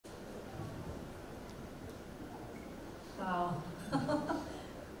Wow.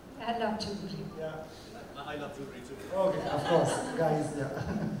 I love jewelry. Yeah. I love jewelry too. Okay, of course, guys. Yeah.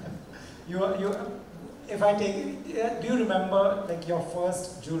 you. If I take it, do you remember like your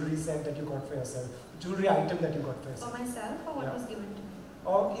first jewelry set that you got for yourself? Jewelry item that you got for yourself? For myself, or what was given to me?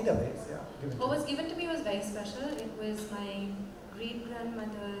 Or either ways, yeah. What was given to me was very special. It was my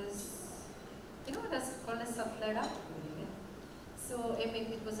great-grandmother's, you know what that's called a saflada? So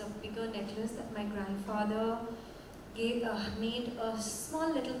it was a bigger necklace that my grandfather made a small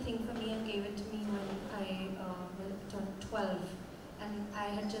little thing for me and gave it to me when I turned 12. And I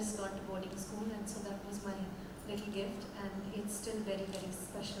had just gone to boarding school, and so that was my little gift, and it's still very, very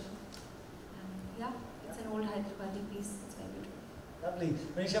special. And yeah, it's an old Hyderabadi piece. It's very beautiful. Lovely.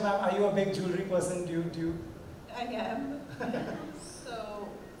 Manisha ma'am, are you a big jewelry person? Do you? I am. So.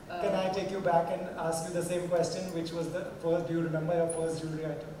 Can I take you back and ask you the same question? Which was the first? Do you remember your first jewelry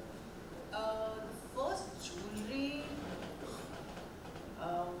item? The first jewelry.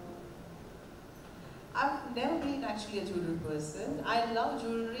 I've never been actually a jewelry person. I love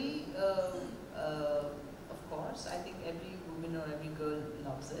jewelry, of course. I think every woman or every girl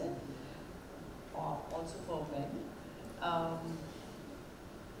loves it. Also for men.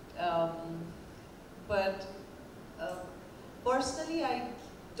 But personally, I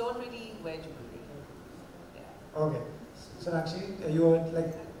don't really wear jewelry. Yeah. Okay. So actually, you were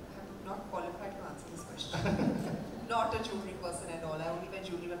like. I'm not qualified to answer this question. Not a jewelry person at all. I only wear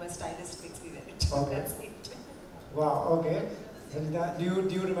jewelry when my stylist makes me wear it. Okay. That's it. Wow. Okay. Sanjita,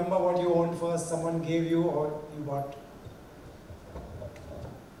 do you remember what you owned first? Someone gave you, or you bought?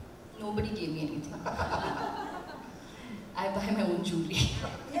 Nobody gave me anything. I buy my own jewelry.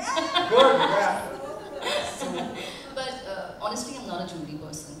 Yeah. Good. Yeah. But honestly, I'm not a jewelry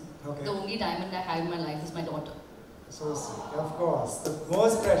person. Okay. The only diamond I have in my life is my daughter. So sweet. Of course, the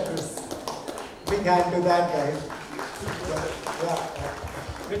most precious. Big hand to that, guys. Yeah.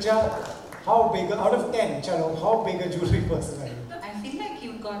 Richa, how big, out of 10, Chalo, how big a jewelry person are you? I feel like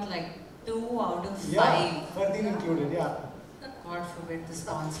you got like 2 out of 5. Yeah, Fardeen included, yeah. God forbid the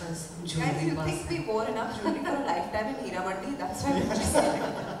sponsors Guys, jewelry you person. think we wore enough jewelry for a lifetime in Hiramandi? That's why we're just saying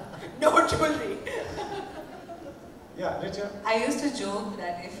no jewelry. Yeah, Richa. I used to joke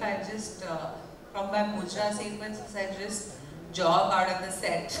that if I just, from my puja sequences, I just jog out of the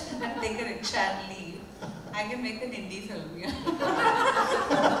set and take a rickshaw and leave, I can make an indie film. Yeah.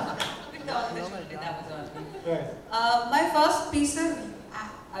 With all the jewelry that was on me. Right. My first piece of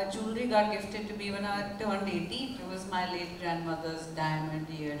jewelry got gifted to me when I turned 18. It was my late grandmother's diamond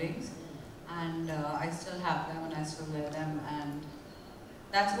earrings, and I still have them and I still wear them, and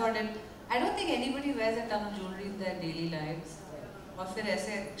that's about it. I don't think anybody wears a ton of jewelry in their daily lives. और फिर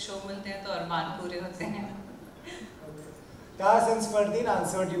ऐसे show मिलते हैं तो अरमान पूरे होते हैं. Since Fardeen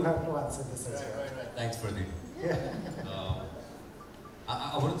answered, you have to answer this as well. Right. Thanks, Fardeen. Yeah.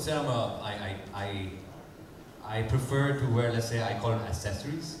 I wouldn't say I prefer to wear, let's say, I call it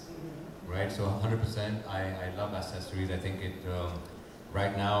accessories, right? So 100%, I love accessories. I think it,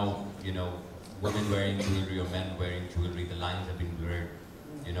 right now, you know, women wearing jewelry or men wearing jewelry, the lines have been blurred.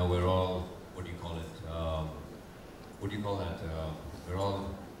 You know, we're all, what do you call it? What do you call that? We're all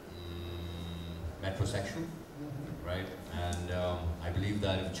metrosexual, right? And I believe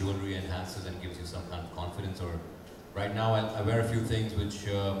that if jewelry enhances and gives you some kind of confidence, or right now I wear a few things which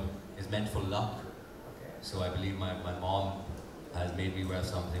is meant for luck. So I believe my mom has made me wear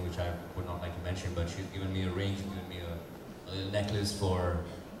something which I would not like to mention, but she's given me a ring, she's given me a little necklace for,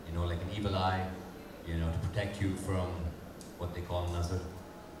 you know, like an evil eye, you know, to protect you from what they call nazar.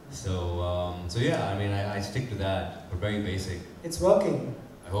 So, so yeah, I mean, I stick to that, but very basic. It's working.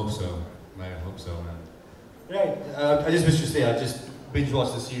 I hope so. I hope so, man. Right. I just wish to say I just binge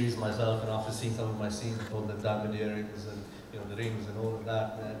watched the series myself, and after seeing some of my scenes with all the diamond earrings and the rings and all of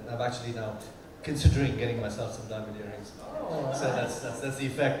that, man, I'm actually now considering getting myself some diamond earrings. Oh, so that's the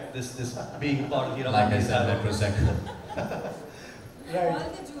effect. This being part of Like I said, metrosexual. Right. All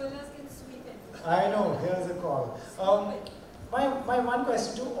the jewelers can sweep it. I know. Here's a call. My one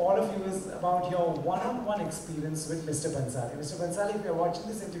question to all of you is about your one-on-one experience with Mr. Bansali. Mr. Bansali, if you're watching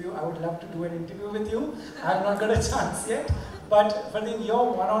this interview, I would love to do an interview with you. I have not got a chance yet. But in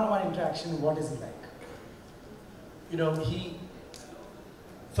your one-on-one interaction, what is he like? You know,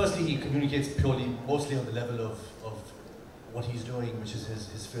 firstly, he communicates mostly on the level of what he's doing, which is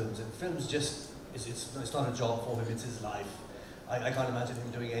his films. And films it's not a job for him, it's his life. I can't imagine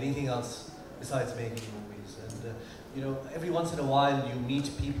him doing anything else besides making movies. And every once in a while you meet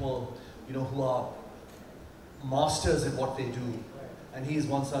people, who are masters at what they do. And he is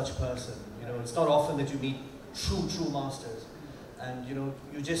one such person. It's not often that you meet true masters. And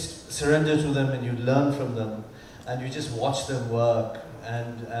you just surrender to them and you learn from them. and you just watch them work,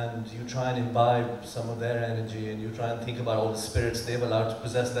 and you try and imbibe some of their energy, and you try and think about all the spirits they've allowed to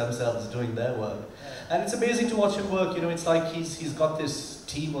possess themselves doing their work. And it's amazing to watch him work. You know, it's like he's got this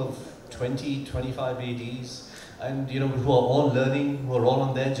team of 20, 25 ADs, and you know, who are all learning, who are all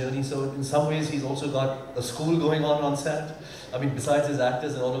on their journey. So in some ways, he's also got a school going on set. I mean, besides his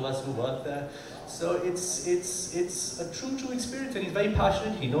actors and all of us who work there. So it's a true experience, and he's very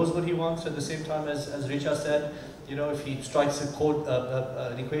passionate. He knows what he wants. At the same time, as Richa said, you know, if he strikes a chord,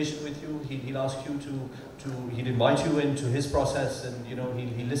 an equation with you, he'll ask you he'll invite you into his process, and you know,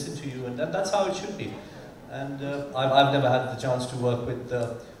 he'll listen to you, and that's how it should be. And I've never had the chance to work with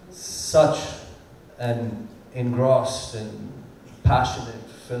such an engrossed and passionate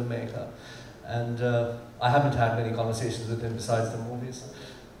filmmaker, and I haven't had many conversations with him besides the movies,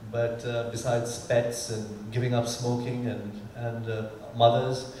 but besides pets and giving up smoking and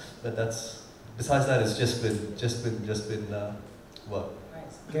mothers, but besides that, it's just been work.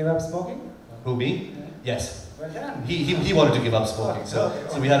 Nice. Gave up smoking? Who, me? Yeah. Yes. Well done. He wanted to give up smoking, so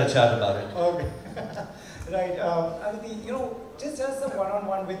we had a chat about it. Okay. Right. Aditi, you know, just a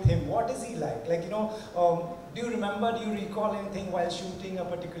one-on-one with him, what is he like? Like, you know, do you recall anything while shooting a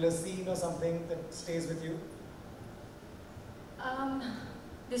particular scene or something that stays with you?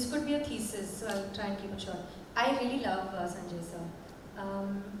 This could be a thesis, so I'll try and keep it short. I really love Sanjay sir,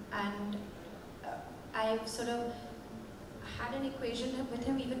 and I've sort of had an equation with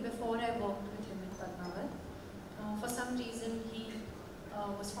him even before I worked with him in Padmavat. For some reason, he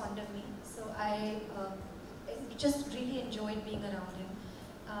was fond of me, so I just really enjoyed being around him.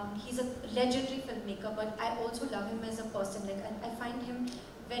 He's a legendary filmmaker, but I also love him as a person. Like I find him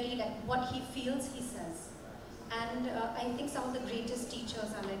very, like, what he feels, he says. And I think some of the greatest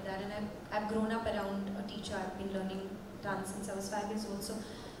teachers are like that, and I've grown up around a teacher. I've been learning dance since I was 5 years old, so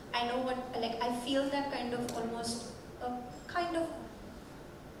I know what, like, I feel that kind of almost, kind of,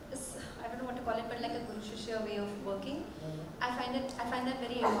 I don't know what to call it, but like a Guru Shishya way of working. I find that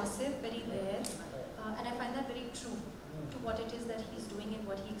very immersive, very rare, and I find that very true to what it is that he's doing and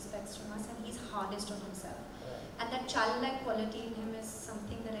what he expects from us, and he's hardest on himself. And that childlike quality in him is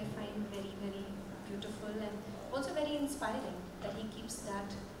something that I find very, very beautiful and also very inspiring, that he keeps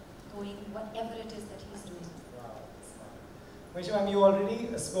that going, whatever it is that he's doing. Vaishnavi ma'am, you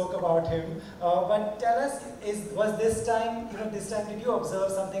already spoke about him, but tell us, was this time, did you observe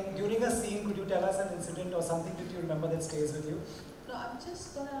something during a scene? Could you tell us an incident or something that you remember that stays with you? No, I'm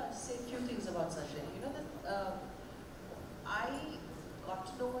just gonna say a few things about Sanjay. You know that I got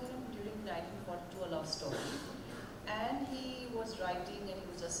to know him during 1942, A Love Story, and he was writing and he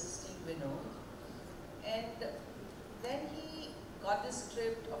was assisting Vinod, and then he got the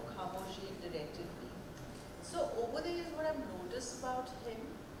script of Khamoshi and directed me. So over the years, what I've noticed about him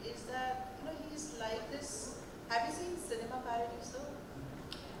is that, you know, he's like this. Have you seen Cinema Paradies though?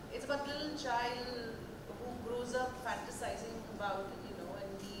 It's about a little child who grows up fantasizing about, you know, and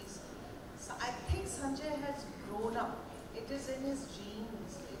so I think Sanjay has grown up. It is in his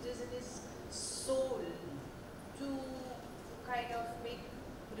genes, it is in his soul to kind of make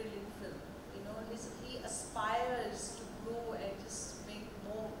brilliant film. You know, he aspires to grow and just make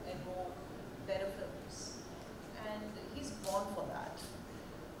more and more better films. And he's born for that.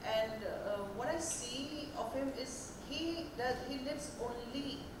 And what I see of him is he lives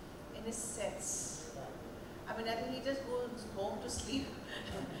only in his sets. I mean, I think he just goes home to sleep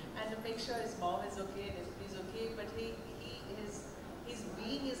and to make sure his mom is okay and everybody's okay, but his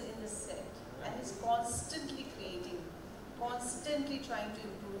being is in the set, and he's constantly creating, constantly trying to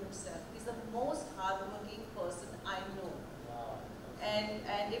improve himself. He's the most hardworking person I know.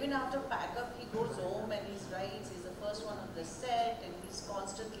 And even after pack up, he goes home and he writes. He's the first one on the set, and he's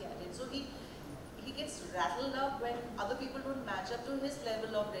constantly at it. So he gets rattled up when other people don't match up to his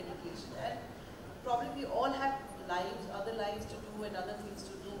level of dedication. And probably we all have lives, other lives to do and other things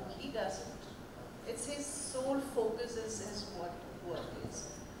to do. He doesn't. It's his sole focus is what work is.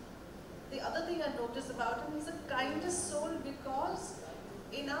 The other thing I noticed about him, he's the kindest soul, because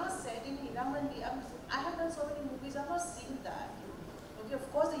in our set in Hiramandi, I have done so many movies, I've not seen that. Okay,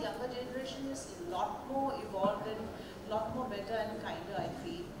 of course the younger generation is a lot more evolved and a lot more better and kinder, I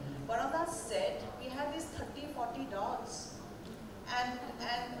feel. But on that set, we had these 30, 40 dogs. And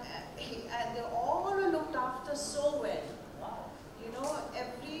they all were looked after so well. You know,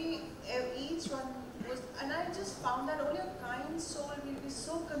 each one was, and I just found that only a kind soul will be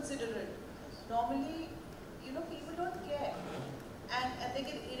so considerate. Normally, you know, people don't care, and they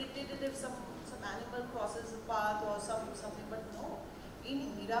get irritated if some animal crosses a path or something. But no,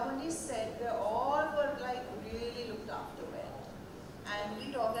 in Hiramandi's set, they all were like really looked after well. And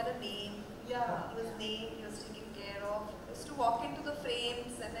every dog had a name. Yeah. He was named, he was taken care of. He used to walk into the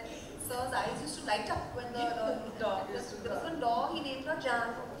frames and then Sir's eyes used to light up when the Dog used to there was come. one dog, he named her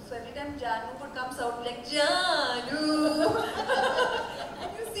Janu. So every time Janu would come out like Janu. And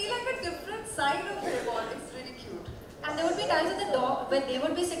you see like a different side of him. It's really cute. And there would be times with the dog when they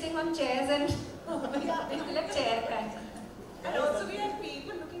would be sitting on chairs and it would be like chair kind. And also we had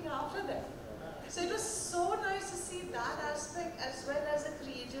people looking after them. So it was so nice to see that aspect as well as the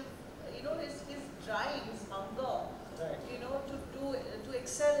creative, you know, his drive, his hunger, you know, to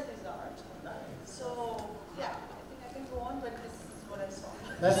excel in his art. So yeah, I think I can go on, but this is what I saw.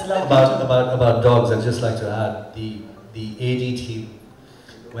 That's lovely. About dogs, I'd just like to add the AD team.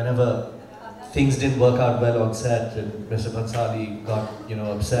 Whenever things didn't work out well on set and Mr. Bhansali got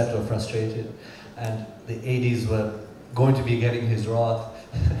upset or frustrated, and the ADs were going to be getting his wrath,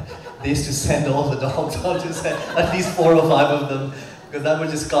 they used to send all the dogs onto set, at least 4 or 5 of them, because that would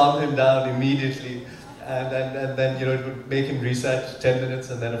just calm him down immediately. And then it would make him reset 10 minutes,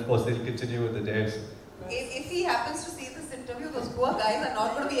 and then of course they'll continue with the days. If he happens to see this interview, those poor guys are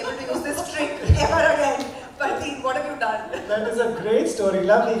not going to be able to use this trick ever again. But what have you done? That is a great story,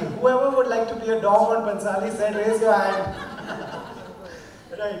 lovely. Whoever would like to be a dog on Bhansali set, raise your hand.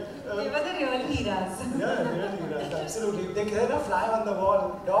 Right. They were the real heroes. Yeah, really, right. Absolutely. They get a fly on the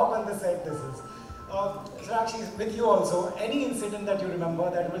wall, dog on the set, this is. So actually, with you also, any incident that you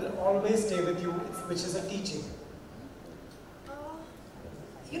remember that will always stay with you, which is a teaching?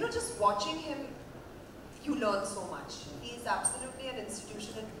 Just watching him, you learn so much. He is absolutely an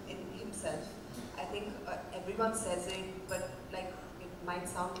institution in himself. I think everyone says it, but like it might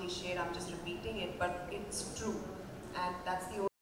sound cliched, I'm just repeating it, but it's true. And that's the